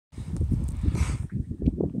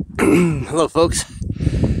Hello folks.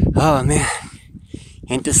 Oh man,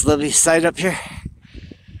 ain't this lovely sight up here?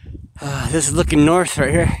 This is looking north right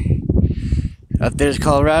here. Up there's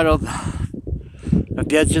Colorado, up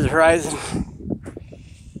the edge of the horizon.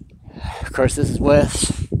 Of course this is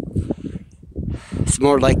west. It's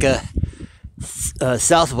more like a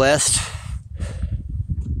southwest.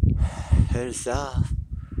 There's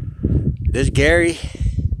Gary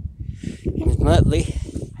and his Muttley.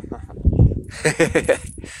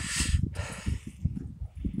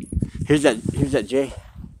 Here's that Jay.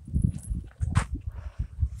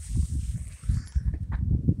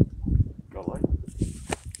 Got light?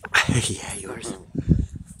 Yeah, yours.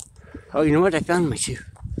 Oh, you know what? I found my shoe.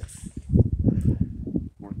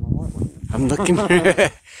 I'm looking.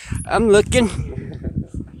 I'm looking.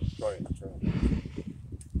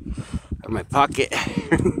 In my pocket.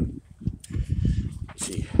 Let's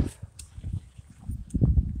see.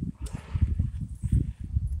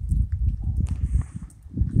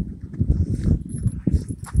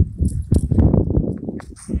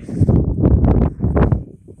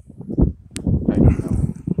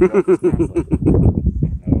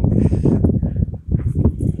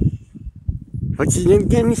 What's his name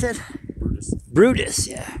again, you said? Brutus. Brutus,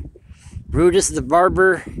 yeah. Brutus the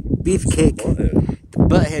Barber Beefcake. The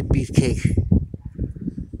Butthead Beefcake.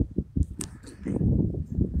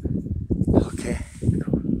 Okay.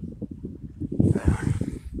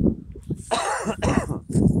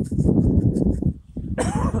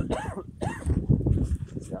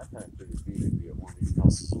 Yeah, I kind of figured he would be at one of these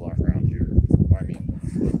houses a lot around here. I mean,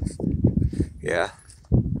 Yeah.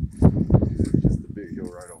 just the big hill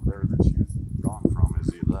right over there that she was gone from is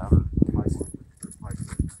either that or Pike.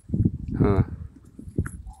 Huh.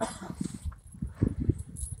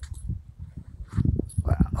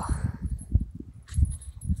 Wow.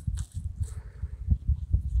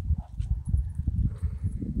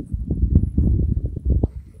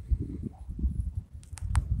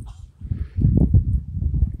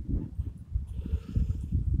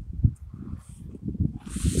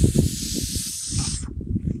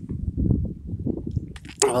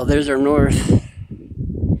 Well, there's our north,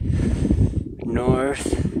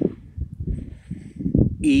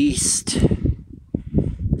 east,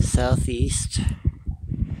 southeast,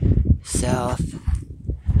 south,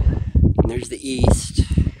 and there's the east,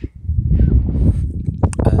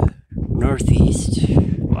 northeast.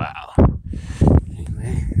 Wow.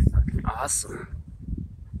 Anyway, fucking awesome.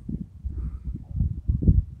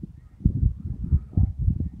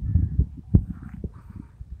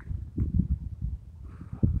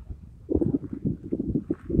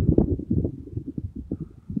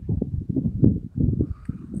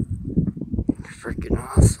 Freaking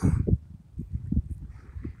awesome.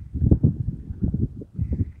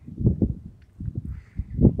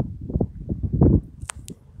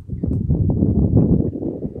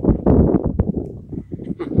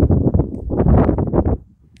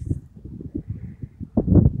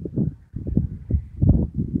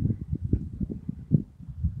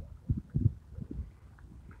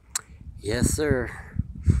 Yes, sir.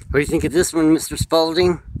 What do you think of this one, Mr.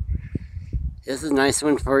 Spalding? This is a nice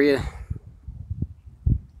one for you.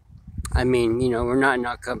 I mean, you know, we're not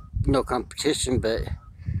no competition, but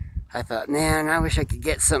I thought, man, I wish I could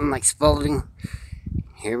get something like Spalding.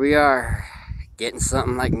 Here we are, getting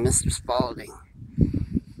something like Mr. Spalding.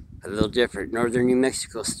 A little different, northern New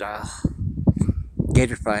Mexico style.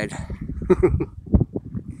 Gatorfied.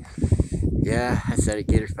 Yeah, I said it,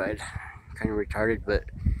 Gatorfied. Kind of retarded, but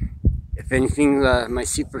if anything, my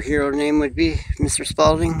superhero name would be Mr.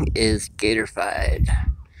 Spalding is Gatorfied.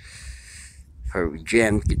 Where we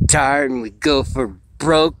jam the guitar and we go for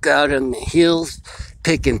broke out on the hills,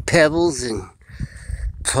 picking pebbles and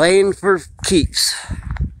playing for keeps.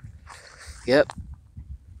 Yep.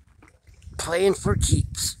 Playing for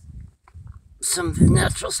keeps. Some of the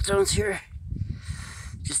natural stones here.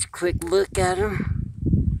 Just a quick look at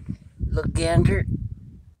them. Look gander.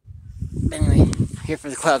 Anyway, here for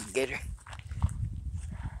the cloud gator.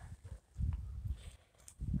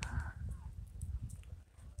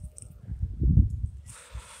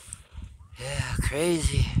 Yeah,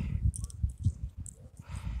 crazy.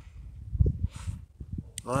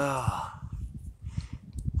 Wow.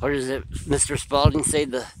 What does it, Mr. Spalding say?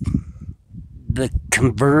 The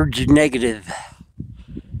converge negative.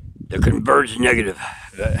 The converge negative.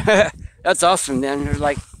 That's awesome, man. There's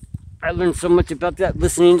like, I learned so much about that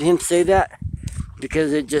listening to him say that,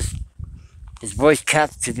 because it just, his voice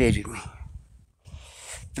captivated me.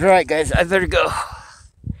 All right, guys, I better go.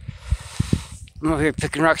 I'm over here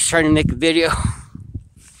picking rocks trying to make a video.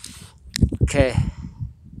 Okay.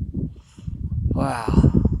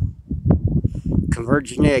 Wow.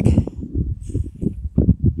 convergent egg.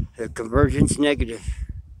 The convergence negative.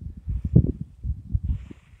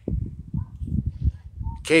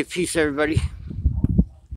 Okay, peace everybody.